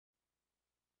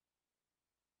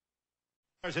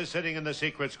Is sitting in the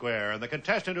secret square, and the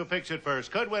contestant who picks it first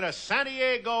could win a San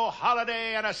Diego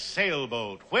holiday and a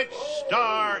sailboat. Which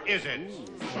star is it?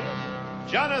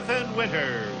 Jonathan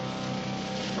Winters,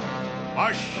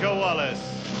 Marcia Wallace,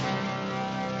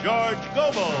 George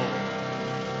Gobel,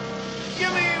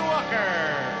 Jimmy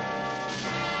Walker,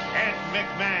 Ed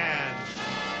McMahon,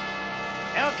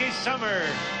 Elkie Summer,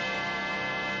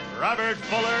 Robert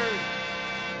Fuller,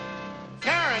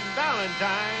 Karen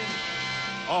Valentine,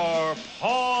 or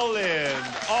Paul Lynde,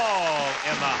 all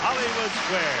in the Hollywood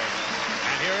Squares.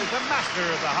 And here is the master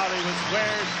of the Hollywood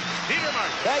Squares, Peter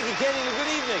Martin. Thank you, Kenny, and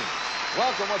good evening.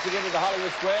 Welcome once again to the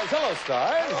Hollywood Squares. Hello,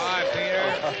 stars. Hi,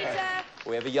 Peter.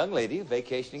 We have a young lady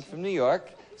vacationing from New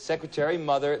York, secretary,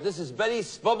 mother. This is Betty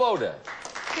Svoboda.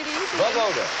 Good evening.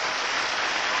 Svoboda.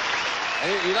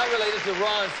 And you're not related to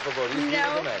Ron Svoboda.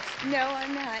 No,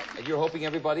 I'm not. And you're hoping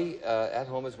everybody at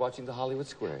home is watching the Hollywood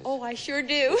Squares. Oh, I sure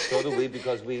do. So do we,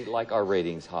 because we like our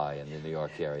ratings high in the New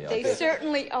York area. They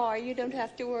certainly are. You don't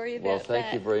have to worry about that. Well,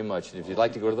 thank you very much. And if you'd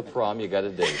like to go to the prom, you got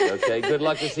a date, okay? Good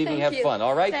luck this evening. Have fun,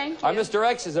 all right? Thank you. Our Mr.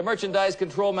 X is a merchandise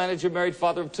control manager, married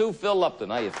father of two, Phil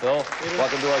Lupton. Hiya, Phil.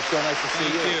 Welcome to our show. Nice to see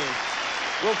you. Thank you.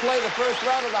 We'll play the first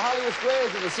round of the Hollywood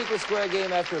Squares in the secret square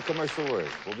game after a commercial word.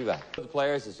 We'll be back. The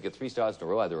players is to get 3 stars in a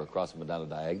row, either across them or down or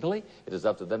diagonally. It is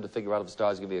up to them to figure out if a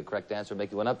star is going to be a correct answer or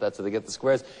make you one up. That's how they get the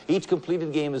squares. Each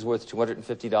completed game is worth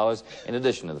 $250. In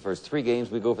addition to the first 3 games,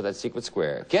 we go for that secret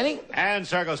square. Kenny? And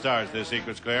circle stars this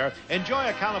secret square. Enjoy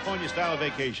a California-style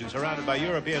vacation surrounded by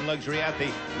European luxury at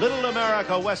the Little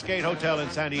America Westgate Hotel in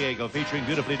San Diego, featuring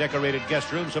beautifully decorated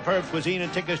guest rooms, superb cuisine,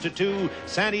 and tickets to 2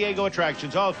 San Diego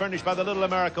attractions, all furnished by the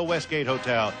Little America Westgate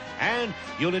Hotel. And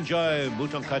you'll enjoy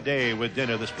Mouton Cadet with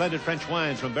dinner, the splendid French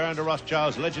wines from Baron de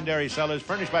Rothschild's legendary cellars,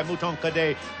 furnished by Mouton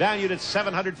Cadet, valued at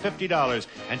 $750.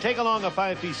 And take along a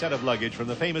 5-piece set of luggage from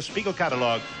the famous Spiegel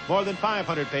catalog, more than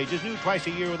 500 pages, new twice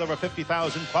a year with over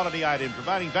 50,000 quality items,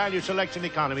 providing value, selection,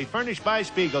 economy, furnished by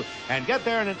Spiegel. And get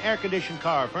there in an air-conditioned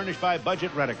car, furnished by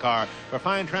Budget Rent-A-Car, for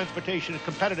fine transportation at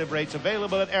competitive rates,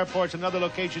 available at airports and other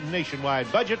locations nationwide.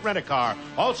 Budget Rent-A-Car.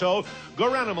 Also,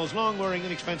 Garanimals, long-wearing,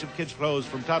 inexpensive kids' clothes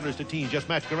from toddlers to teens. Just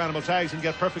match Garanimal tags and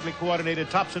get perfectly coordinated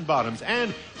tops and bottoms.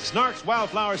 And Snark's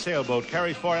Wildflower Sailboat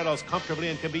carries 4 adults comfortably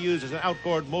and can be used as an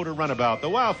outboard motor runabout. The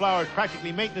Wildflower is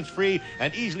practically maintenance-free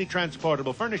and easily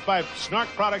transportable, furnished by Snark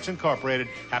Products Incorporated.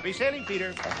 Happy sailing,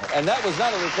 Peter. And that was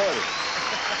not a recording.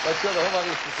 Let's go to home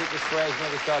audience for secret squares.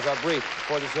 Remember, stars are brief.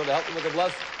 For the show to help them with the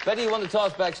bluffs, Betty, you won the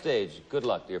toss backstage. Good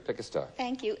luck, dear. Pick a star.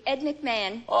 Thank you. Ed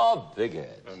McMahon. Oh, big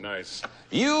head. Oh, nice.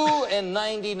 You and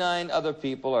 99 other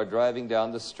people are driving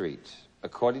down the street.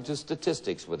 According to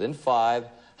statistics, within 5,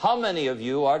 how many of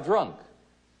you are drunk?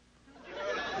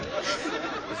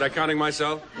 Is that counting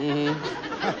myself? Mm-hmm.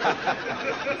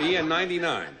 Me and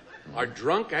 99. Are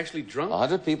drunk actually drunk?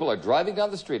 100 people are driving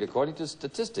down the street. According to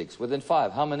statistics, within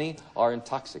 5, how many are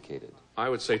intoxicated? I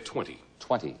would say 20.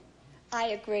 20. I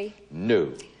agree.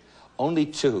 No. Only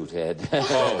 2, Ted.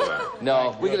 Oh,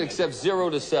 no, we can accept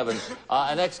 0 to 7.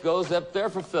 And X goes up there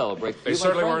for Phil. Break for They you, my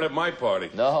certainly friend? weren't at my party.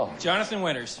 No. Jonathan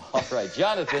Winters. All right,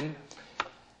 Jonathan.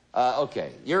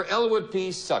 Okay, you're Elwood P.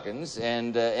 Suckins,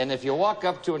 and if you walk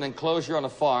up to an enclosure on a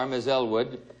farm as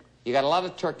Elwood, you got a lot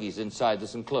of turkeys inside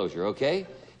this enclosure, okay?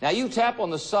 Now, you tap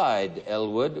on the side,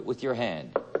 Elwood, with your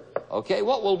hand. Okay,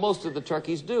 what will most of the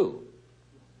turkeys do?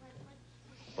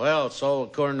 Well, it's all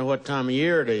according to what time of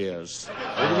year it is.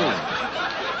 What do you mean?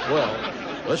 Well,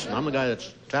 listen, I'm the guy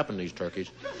that's tapping these turkeys.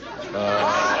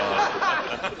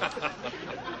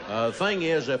 The thing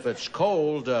is, if it's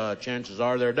cold, chances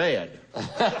are they're dead.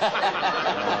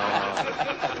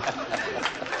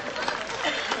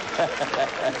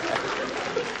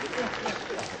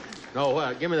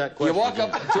 No, give me that question. You walk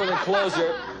up to an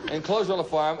enclosure on a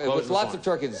farm with lots of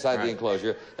turkeys inside the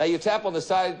enclosure. Now, you tap on the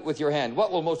side with your hand. What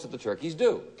will most of the turkeys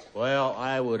do? Well,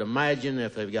 I would imagine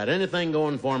if they've got anything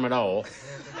going for them at all,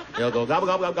 they'll go gobble,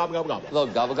 gobble, gobble, gobble, gobble. They'll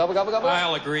gobble, gobble, gobble, gobble?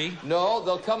 I'll agree. No,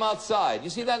 they'll come outside. You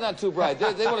see, that's not too bright.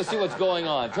 They want to see what's going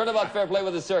on. Turnabout fair play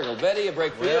with a circle. Betty, a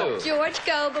break for you. George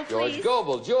Gobel, George please.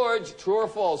 Gobel. George, true or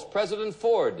false, President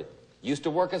Ford used to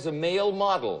work as a male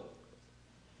model.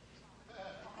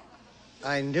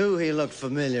 I knew he looked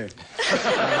familiar.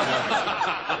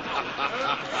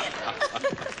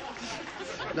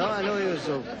 No, I knew he was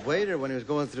a waiter when he was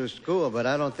going through school, but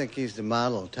I don't think he's the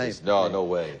model type. No, no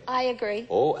way. I agree.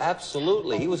 Oh,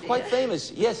 absolutely. He was quite famous.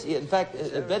 Yes, in fact,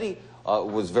 Betty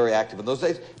was very active in those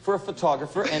days for a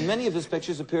photographer, and many of his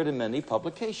pictures appeared in many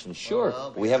publications. Sure.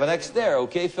 Well, we have an X there.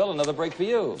 Okay, Phil, another break for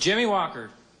you. Jimmy Walker.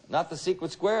 Not the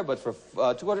secret square, but for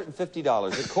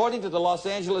 $250. According to the Los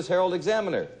Angeles Herald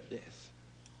Examiner. Yes.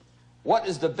 What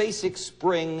is the basic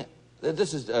spring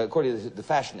This is according to the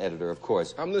fashion editor, of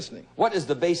course. I'm listening. What is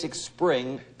the basic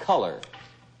spring color?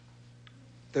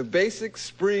 The basic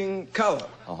spring color.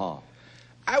 Uh-huh.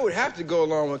 I would have to go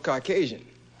along with Caucasian.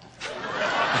 He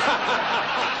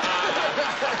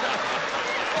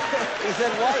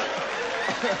said white.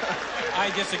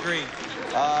 I disagree.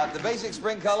 The basic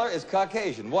spring color is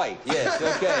Caucasian. White, yes,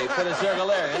 okay. Put a circle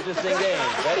there. Interesting game.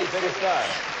 Betty, pick a star.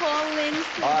 Paul Lynn.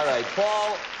 All right,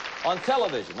 Paul, on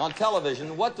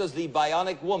television, what does the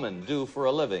bionic woman do for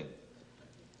a living?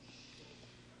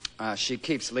 She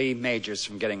keeps Lee Majors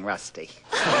from getting rusty.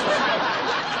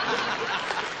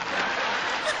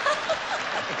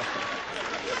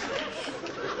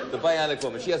 The bionic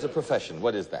woman, she has a profession.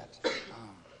 What is that?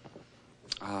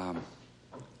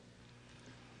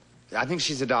 I think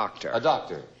she's a doctor. A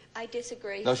doctor. I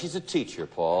disagree. No, she's a teacher,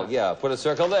 Paul. Yeah, put a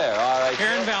circle there. All right.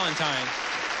 Karen Valentine.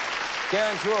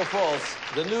 Karen, true or false?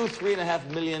 The new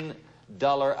 $3.5 million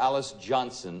Alice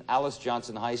Johnson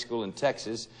High School in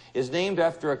Texas is named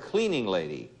after a cleaning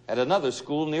lady at another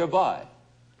school nearby.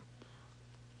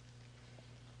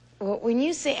 Well, when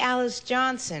you say Alice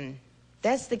Johnson,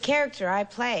 that's the character I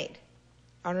played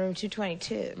on Room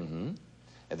 222. Mm-hmm.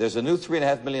 And there's a new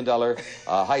 $3.5 million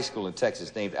high school in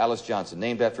Texas named Alice Johnson,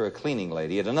 named after a cleaning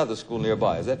lady at another school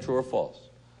nearby. Is that true or false?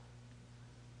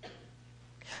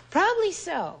 Probably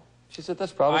so. She said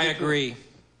that's probably I agree. True.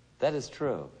 That is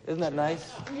true. Isn't that nice?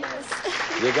 Yes.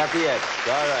 You got the edge.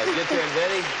 All right, get there,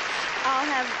 Betty. I'll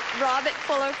have Robert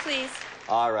Fuller, please.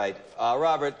 All right.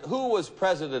 Robert, who was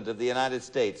president of the United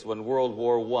States when World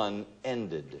War I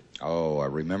ended? Oh, I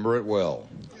remember it well.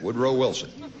 Woodrow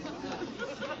Wilson.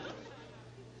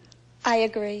 I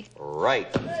agree. Right.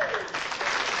 Okay,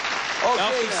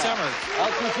 Elkie Summers.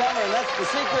 Elkie Summers, that's the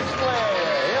secret square.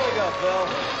 Here we go, Phil.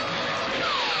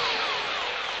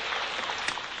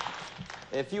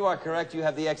 If you are correct, you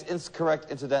have the X. Incorrect,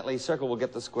 incidentally, circle will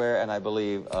get the square, and I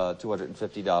believe $250.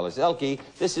 Elkie,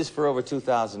 this is for over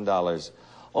 $2,000.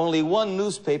 Only one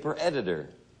newspaper editor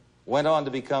went on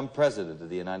to become president of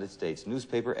the United States.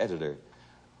 Newspaper editor.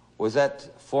 Was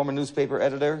that former newspaper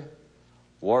editor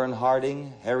Warren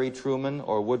Harding, Harry Truman,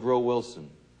 or Woodrow Wilson?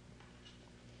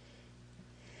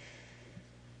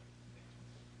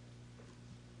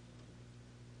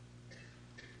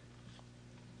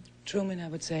 Truman, I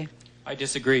would say. I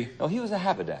disagree. No, he was a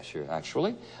haberdasher,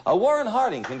 actually. Warren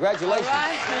Harding, congratulations. All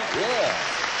right. Yeah.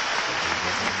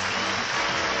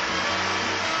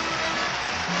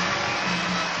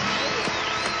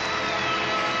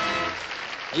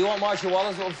 You want Marshall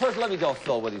Wallace? Well, first let me tell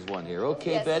Phil what he's won here.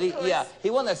 Okay, Yes, Betty? of course. Yeah, he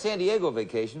won that San Diego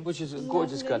vacation, which is a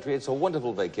gorgeous country. It's a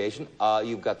wonderful vacation.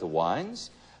 You've got the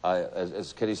wines.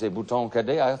 As Kitty say, mouton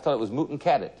cadet. I thought it was mouton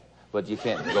cadet, but you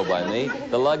can't go by me.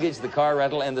 The luggage, the car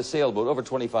rental, and the sailboat, over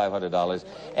 $2,500.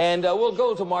 And we'll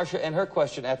go to Marcia and her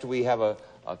question after we have a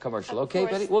commercial. Of Okay,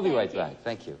 course. Betty? We'll be right Thank you. back.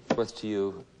 Thank you. Worth to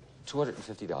you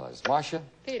 $250. Marcia?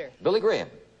 Peter. Billy Graham.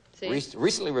 See?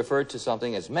 Recently referred to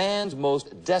something as man's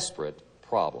most desperate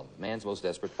problem. Man's most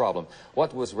desperate problem.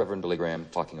 What was Reverend Billy Graham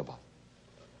talking about?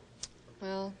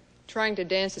 Well, trying to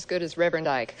dance as good as Reverend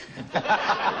Ike.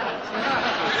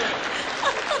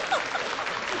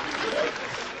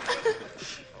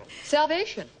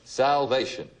 Salvation.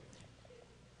 Salvation.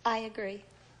 I agree.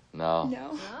 No.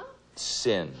 No.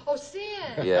 Sin. Oh, sin.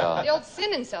 Yeah. The old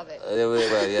sin in salvation.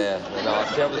 Well, yeah. No,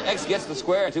 it's terrible. X gets the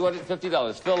square and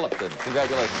 $250. Phil Lipton.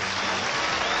 Congratulations.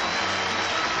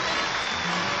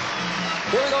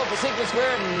 Here we go for Secret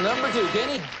Square number 2.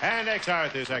 Kenny? And XR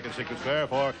at the second Secret Square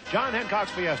for John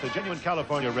Hancock's Fiesta, genuine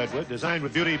California redwood, designed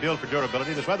with beauty, built for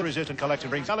durability. This weather-resistant collection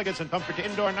brings elegance and comfort to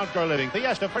indoor and outdoor living.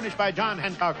 Fiesta, furnished by John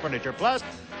Hancock Furniture. Plus,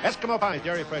 Eskimo Pie,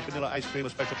 dairy fresh vanilla ice cream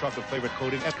with special chocolate-flavored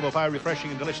coating. Eskimo Pie, refreshing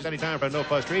and delicious anytime for a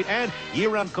no-fuss treat. And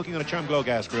year-round cooking on a Charm Glow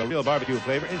gas grill. Real barbecue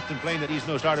flavor, instant flame that needs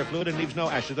no starter fluid and leaves no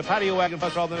ashes. The patio wagon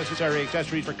plus all the necessary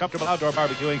accessories for comfortable outdoor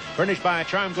barbecuing, furnished by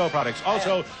Charm Glow products.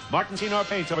 Also, Martin Senior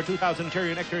paints, over 2,000 interior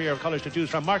and exterior colors to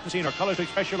choose from. Martin Senior colors to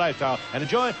express your lifestyle. And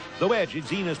enjoy the Wedge. It's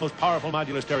Zena's most powerful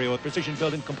modular stereo with precision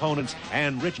built-in components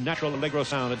and rich natural Allegro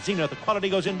sound. At Zena, the quality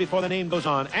goes in before the name goes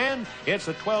on. And it's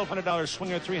the $1,200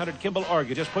 Swinger 300 Kimball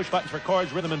organ. Just push buttons for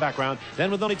chords, rhythm, and background.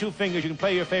 Then with only 2 fingers, you can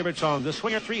play your favorite song. The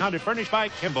Swinger 300, furnished by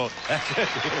Kimball. That's it.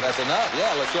 That's enough.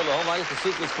 Yeah, let's go to home ice for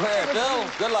Secret Square. Phil,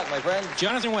 good luck, my friend.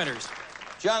 Jonathan Winters.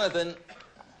 Jonathan,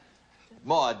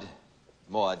 Maud,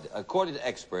 according to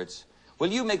experts,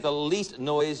 will you make the least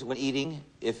noise when eating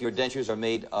if your dentures are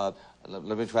made of...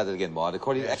 Let me try that again, Maud.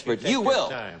 According to experts, you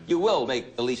will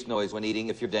make the least noise when eating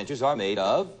if your dentures are made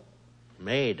of...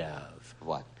 Made of?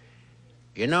 What?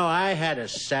 You know, I had a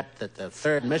set that the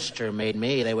third mister made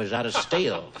me. They was out of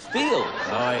steel. Steel?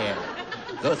 Oh, yeah.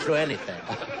 Go through anything.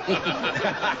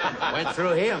 Went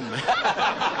through him.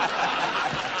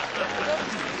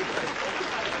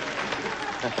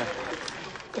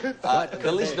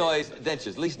 The least noise,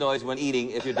 dentures, least noise when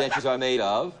eating if your dentures are made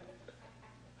of?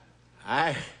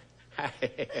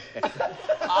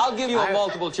 I'll give you a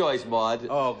multiple choice, Maud.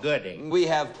 Oh, goody. We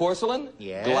have porcelain,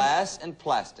 yes, glass, and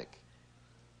plastic.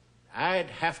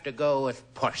 I'd have to go with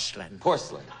porcelain.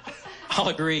 Porcelain. I'll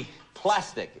agree.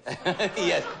 Plastic.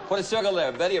 Yes. Put a circle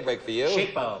there. Betty, a break for you.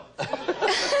 Cheapo.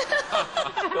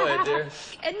 Go ahead, dear.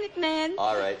 Ed McMahon.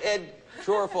 All right. Ed,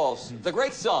 true or false? The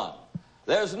great song,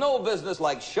 There's No Business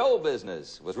Like Show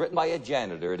Business, was written by a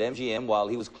janitor at MGM while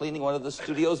he was cleaning one of the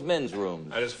studio's men's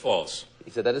rooms. That is false. He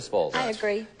said that is false. I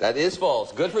agree. That is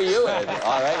false. Good for you, Ed.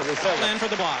 All right. Plan for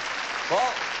the block.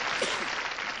 Well,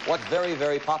 what very,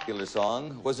 very popular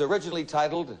song was originally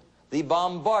titled The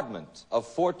Bombardment of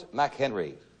Fort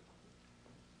McHenry?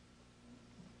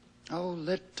 Oh,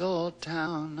 little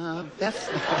town of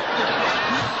Bethlehem.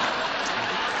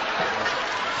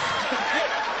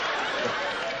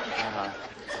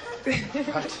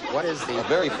 What is the... A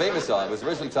very famous song. It was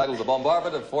originally titled The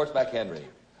Bombardment of Fort McHenry.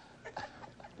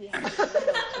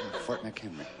 Fort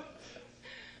McHenry.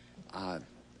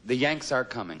 The Yanks Are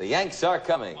Coming. The Yanks Are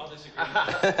Coming.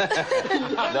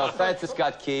 No, Francis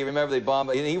Scott Key. Remember they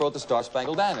bombed... He wrote the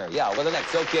Star-Spangled Banner. Yeah, well, the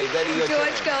next. Okay, Betty, your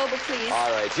George turn. Goebel, please.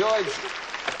 All right, George.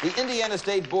 The Indiana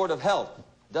State Board of Health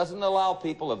doesn't allow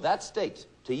people of that state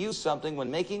to use something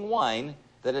when making wine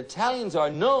that Italians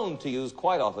are known to use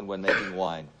quite often when making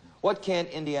wine. What can't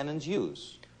Indianans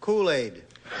use? Kool-Aid.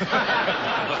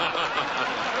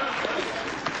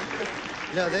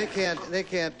 No, they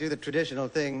can't do the traditional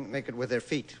thing, make it with their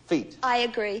feet. Feet. I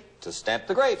agree. To stamp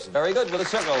the grapes. Very good with a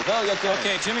circle. Bill, your turn.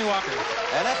 Okay, Jimmy Walker.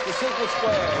 And that's the secret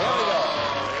square. Here we go.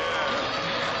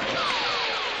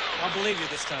 I'll believe you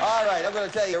this time. All right, I'm going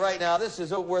to tell you right now, this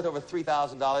is worth over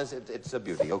 $3,000. It's a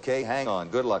beauty, okay? Hang on.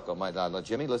 Good luck. Oh, my God.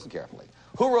 Jimmy, listen carefully.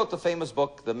 Who wrote the famous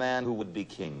book, The Man Who Would Be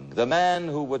King? The Man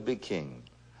Who Would Be King.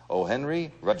 O.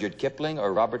 Henry, Rudyard Kipling,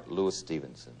 or Robert Louis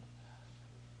Stevenson?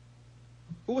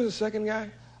 Who was the second guy?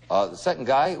 The second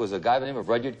guy was a guy by the name of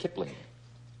Rudyard Kipling.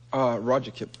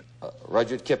 Roger Kipling.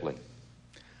 Rudyard Kipling.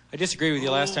 I disagreed with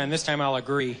you last time. This time I'll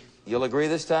agree. You'll agree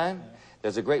this time?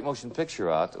 There's a great motion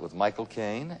picture out with Michael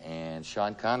Caine and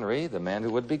Sean Connery, The Man Who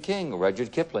Would Be King,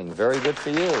 Rudyard Kipling. Very good for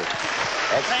you.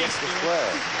 That's the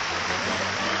square.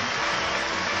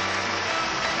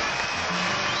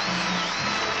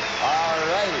 All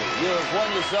righty. You have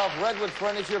won yourself Redwood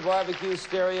Furniture, Barbecue,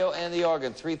 Stereo, and the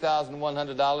organ.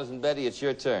 $3,100. And Betty, it's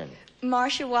your turn.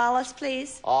 Marcia Wallace,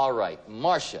 please. All right.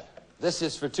 Marcia, this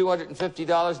is for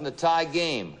 $250 in the tie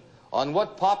game. On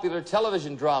what popular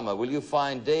television drama will you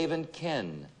find Dave and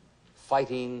Ken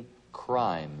fighting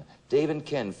crime? Dave and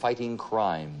Ken fighting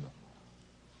crime.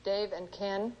 Dave and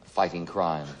Ken. Fighting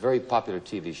crime. Very popular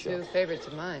TV show. Two favorites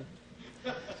of mine.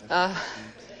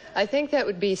 I think that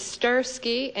would be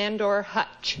Starsky and/or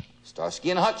Hutch. Starsky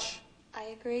and Hutch. I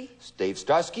agree. Dave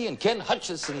Starsky and Ken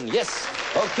Hutchison. Yes.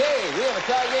 Okay, we have a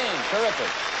tie game.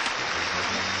 Terrific.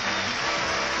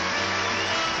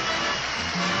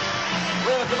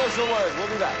 We have a commercial word. We'll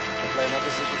be back. We'll play another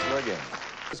Secret Square game.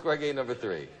 Square game number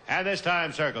 3. And this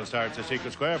time, Circle starts the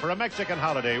Secret Square for a Mexican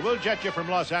holiday. We'll jet you from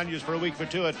Los Angeles for a week for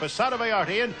two at Posada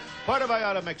Vallarta in Puerto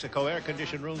Vallarta, Mexico.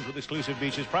 Air-conditioned rooms with exclusive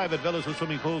beaches, private villas with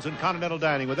swimming pools, and continental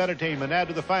dining with entertainment. Add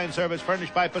to the fine service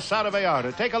furnished by Posada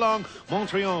Vallarta. Take along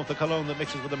Montrillon, the cologne that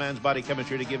mixes with a man's body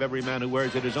chemistry to give every man who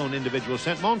wears it his own individual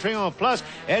scent. Montrillon plus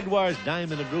Edouard's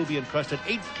diamond and ruby encrusted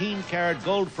 18-karat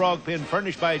gold frog pin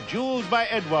furnished by Jewels by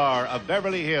Edouard of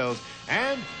Beverly Hills.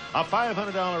 And a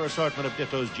 $500 assortment of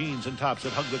Ditto's jeans and tops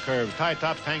that hug the curves. Tie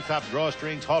tops, tank tops,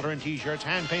 drawstrings, halter and T-shirts,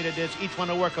 hand-painted knits, each one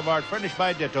a work of art furnished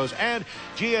by Ditto's. And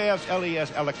GAF's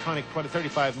LES electronic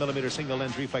 35mm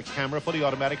single-lens reflex camera, fully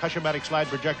automatic, Hush-O-Matic slide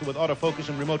projector with autofocus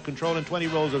and remote control, and 20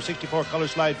 rolls of 64-color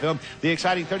slide film. The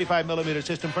exciting 35mm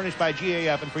system furnished by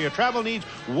GAF. And for your travel needs,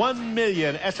 1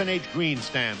 million S&H green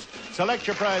stamps. Select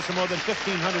your prize from more than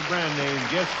 1,500 brand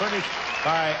names. Yes, furnished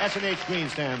by S&H green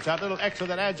stamps. That little extra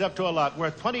that adds up to a lot,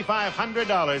 worth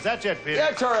 $2,500. That's it, Peter.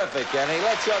 You're terrific, Kenny.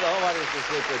 Let's show the home audience the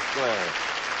Secret Square.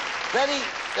 Betty,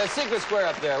 the Secret Square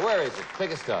up there, where is it?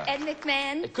 Pick a star. Ed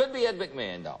McMahon. It could be Ed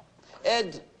McMahon, though.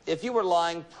 Ed, if you were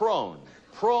lying prone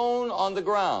on the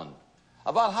ground,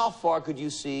 about how far could you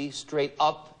see straight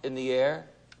up in the air?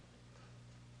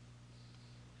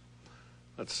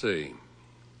 Let's see.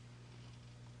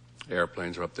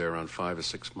 Airplanes are up there around 5 or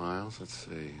 6 miles. Let's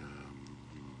see.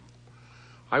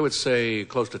 I would say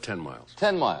close to 10 miles.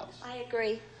 10 miles. I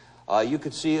agree. You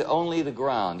could see only the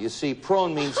ground. You see,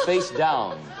 prone means face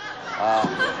down.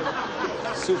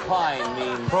 Supine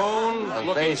means... Prone,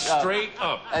 looking face up. straight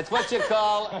up. That's what you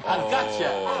call a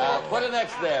gotcha. Put an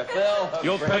X there, Phil.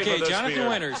 You'll pay Okay, for this Jonathan beer.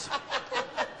 Winters.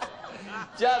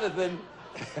 Jonathan.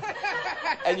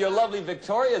 And your lovely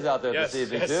Victoria's out there this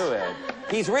evening, too, Ed.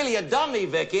 He's really a dummy,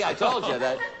 Vicky. I told you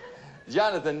that.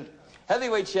 Jonathan,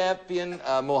 heavyweight champion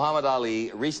Muhammad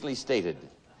Ali recently stated,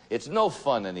 "It's no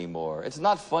fun anymore. It's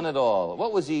not fun at all."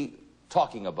 What was he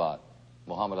talking about,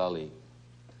 Muhammad Ali?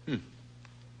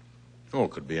 Oh,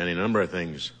 it could be any number of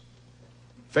things.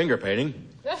 Finger painting.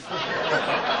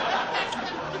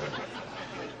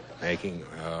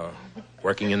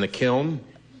 Working in the kiln.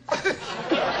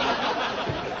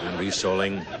 And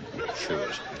resoling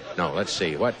shoes. No, let's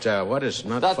see. What is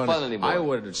not fun anymore. I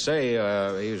would say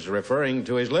he's referring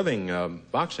to his living,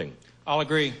 boxing. I'll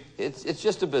agree. It's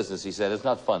just a business, he said. It's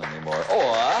not fun anymore.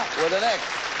 Or, with an X.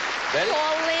 Betty?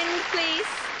 Paul Lynde, please.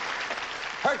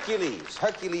 Hercules.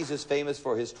 Hercules is famous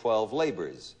for his 12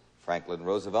 labors. Franklin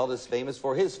Roosevelt is famous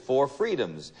for his 4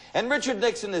 freedoms. And Richard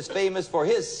Nixon is famous for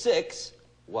his 6...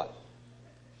 what?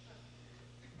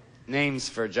 Names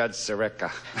for Judge Sirica.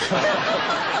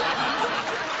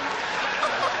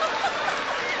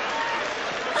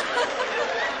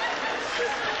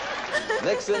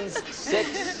 Nixon's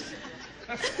 6...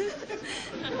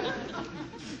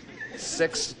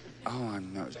 6,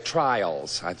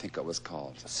 trials, I think it was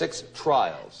called. 6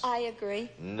 trials. I agree.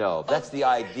 No, that's the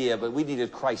idea, but we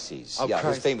needed crises. Oh, yeah, his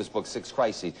crisis. famous book, 6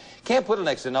 Crises. Can't put an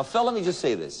X in. Now, Phil, let me just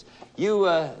say this. You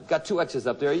got 2 X's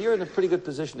up there. You're in a pretty good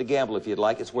position to gamble if you'd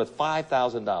like. It's worth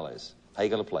 $5,000. How you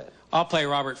going to play it? I'll play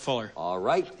Robert Fuller. All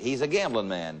right, he's a gambling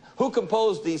man. Who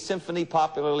composed the symphony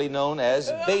popularly known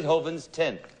as Beethoven's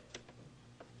 10th?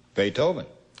 Beethoven.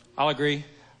 I'll agree.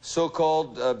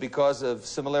 So-called because of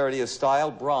similarity of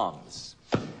style, Brahms.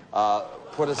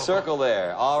 Put a circle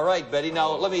there. All right, Betty.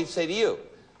 Now, let me say to you,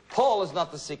 Paul is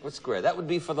not the secret square. That would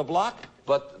be for the block,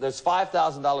 but there's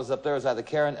 $5,000 up there as either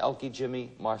Karen, Elkie, Jimmy,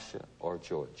 Marcia, or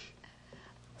George.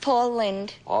 Paul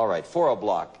Lynde. All right, for a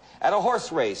block. At a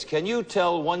horse race, can you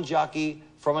tell one jockey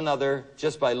from another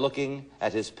just by looking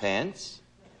at his pants?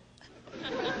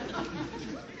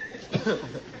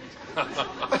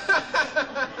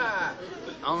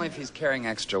 Only if he's carrying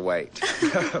extra weight. Can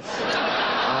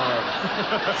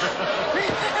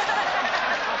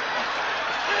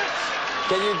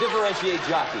you differentiate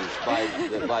jockeys by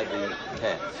the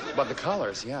pants? But the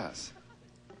colors, yes.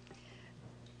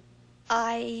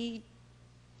 I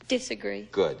disagree.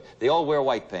 Good. They all wear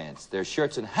white pants. Their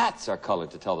shirts and hats are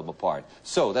colored to tell them apart.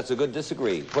 So, that's a good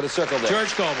disagree. Put a circle there.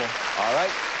 George Goebel. All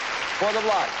right. For the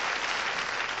block.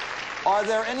 Are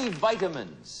there any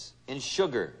vitamins in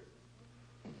sugar?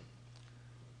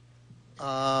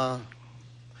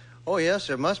 Oh, yes,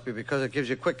 there must be, because it gives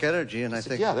you quick energy, and I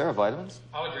think... Yeah, there are vitamins.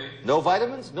 I'll agree. No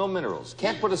vitamins, no minerals.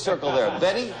 Can't put a circle there.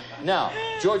 Betty? Now,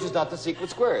 George is not the secret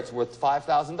square. It's worth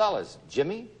 $5,000.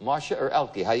 Jimmy, Marcia, or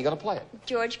Elkie? How are you going to play it?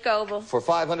 George Goebel. For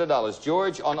 $500.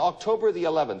 George, on October the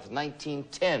 11th,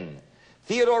 1910,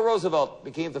 Theodore Roosevelt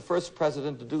became the first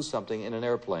president to do something in an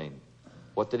airplane.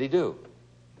 What did he do?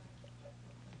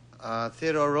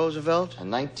 Theodore Roosevelt?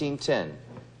 In 1910,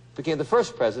 became the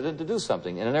first president to do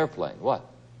something in an airplane. What?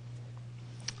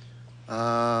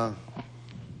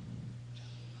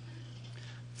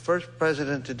 First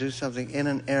president to do something in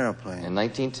an airplane. In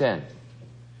 1910.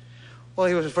 Well,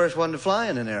 he was the first one to fly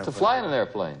in an airplane. To fly in an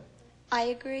airplane. I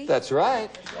agree. That's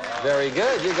right. Very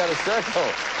good. You got a circle.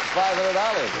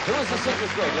 $500. Who was the secret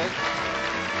square, Jake?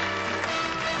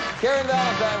 Karen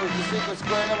Valentine was the secret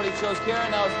square. Nobody chose Karen.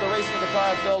 Now it's the racing of the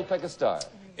car. Phil, pick a star.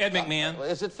 Ed McMahon.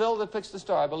 Is it Phil that picks the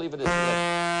star? I believe it is.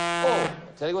 Yes. Oh, I'll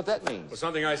tell you what that means. Was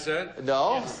something I said?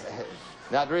 No. Yes.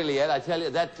 Not really, Ed. I tell you,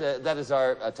 that is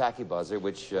our tacky buzzer,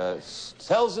 which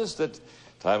tells us that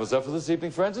time is up for this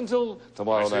evening, friends, until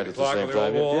tomorrow night at the same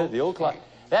time. Yeah, the old clock.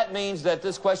 That means that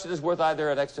this question is worth either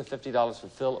an extra $50 for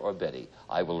Phil or Betty.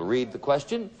 I will read the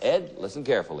question. Ed, listen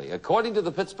carefully. According to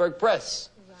the Pittsburgh Press,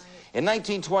 in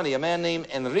 1920, a man named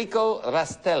Enrico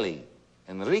Rastelli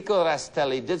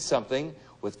did something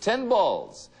with 10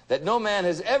 balls that no man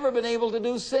has ever been able to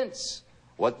do since.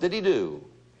 What did he do?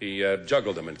 He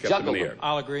juggled them and kept them in the air.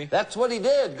 I'll agree. That's what he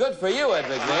did. Good for you, Ed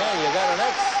McMahon. You got an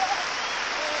X.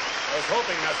 I was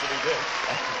hoping that's what he did.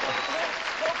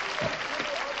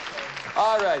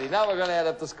 All righty, now we're going to add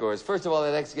up the scores. First of all,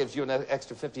 that X gives you an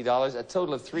extra $50, a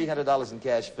total of $300 in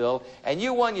cash, Phil, and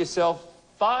you won yourself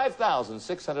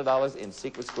 $5,600 in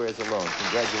secret squares alone.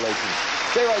 Congratulations.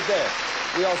 Stay right there.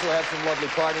 We also have some lovely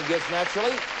parting gifts,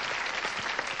 naturally.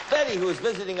 Betty, who is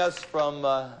visiting us from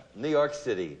New York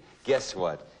City. Guess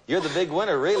what? You're the big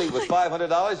winner, really, with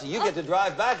 $500. You get to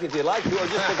drive back if you like to, or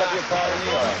just pick up your car in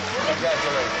New York.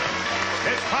 Congratulations.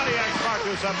 It's Pontiac's Mark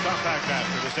II subcompact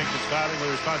master. Distinctive styling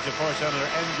with responsive four-cylinder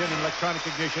engine and electronic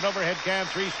ignition, overhead cam,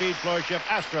 3-speed floor shift,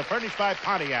 Astra, furnished by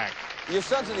Pontiac. Your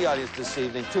son's in the audience this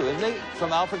evening, too, isn't he?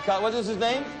 From Alfred College. What is his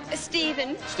name?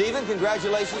 Stephen. Stephen,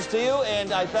 congratulations to you,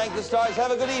 and I thank the stars. Have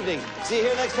a good evening. See you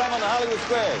here next time on the Hollywood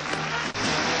Squares.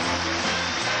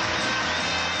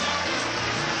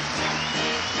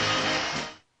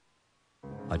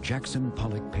 A Jackson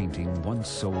Pollock painting once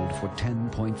sold for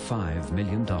 $10.5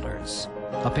 million.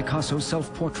 A Picasso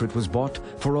self-portrait was bought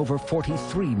for over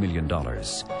 $43 million.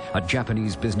 A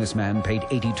Japanese businessman paid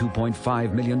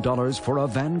 $82.5 million for a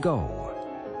Van Gogh.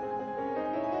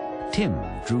 Tim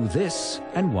drew this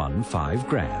and won $5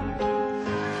 grand.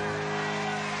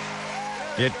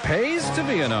 It pays to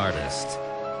be an artist.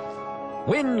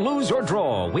 Win, lose, or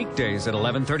draw, weekdays at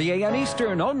 11:30 a.m.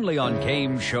 Eastern, only on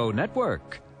Game Show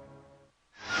Network.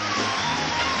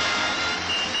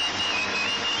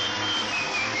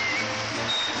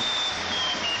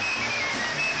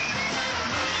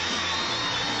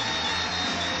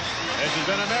 This has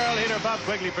been a Merrill Heater Bob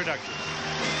Quigley production.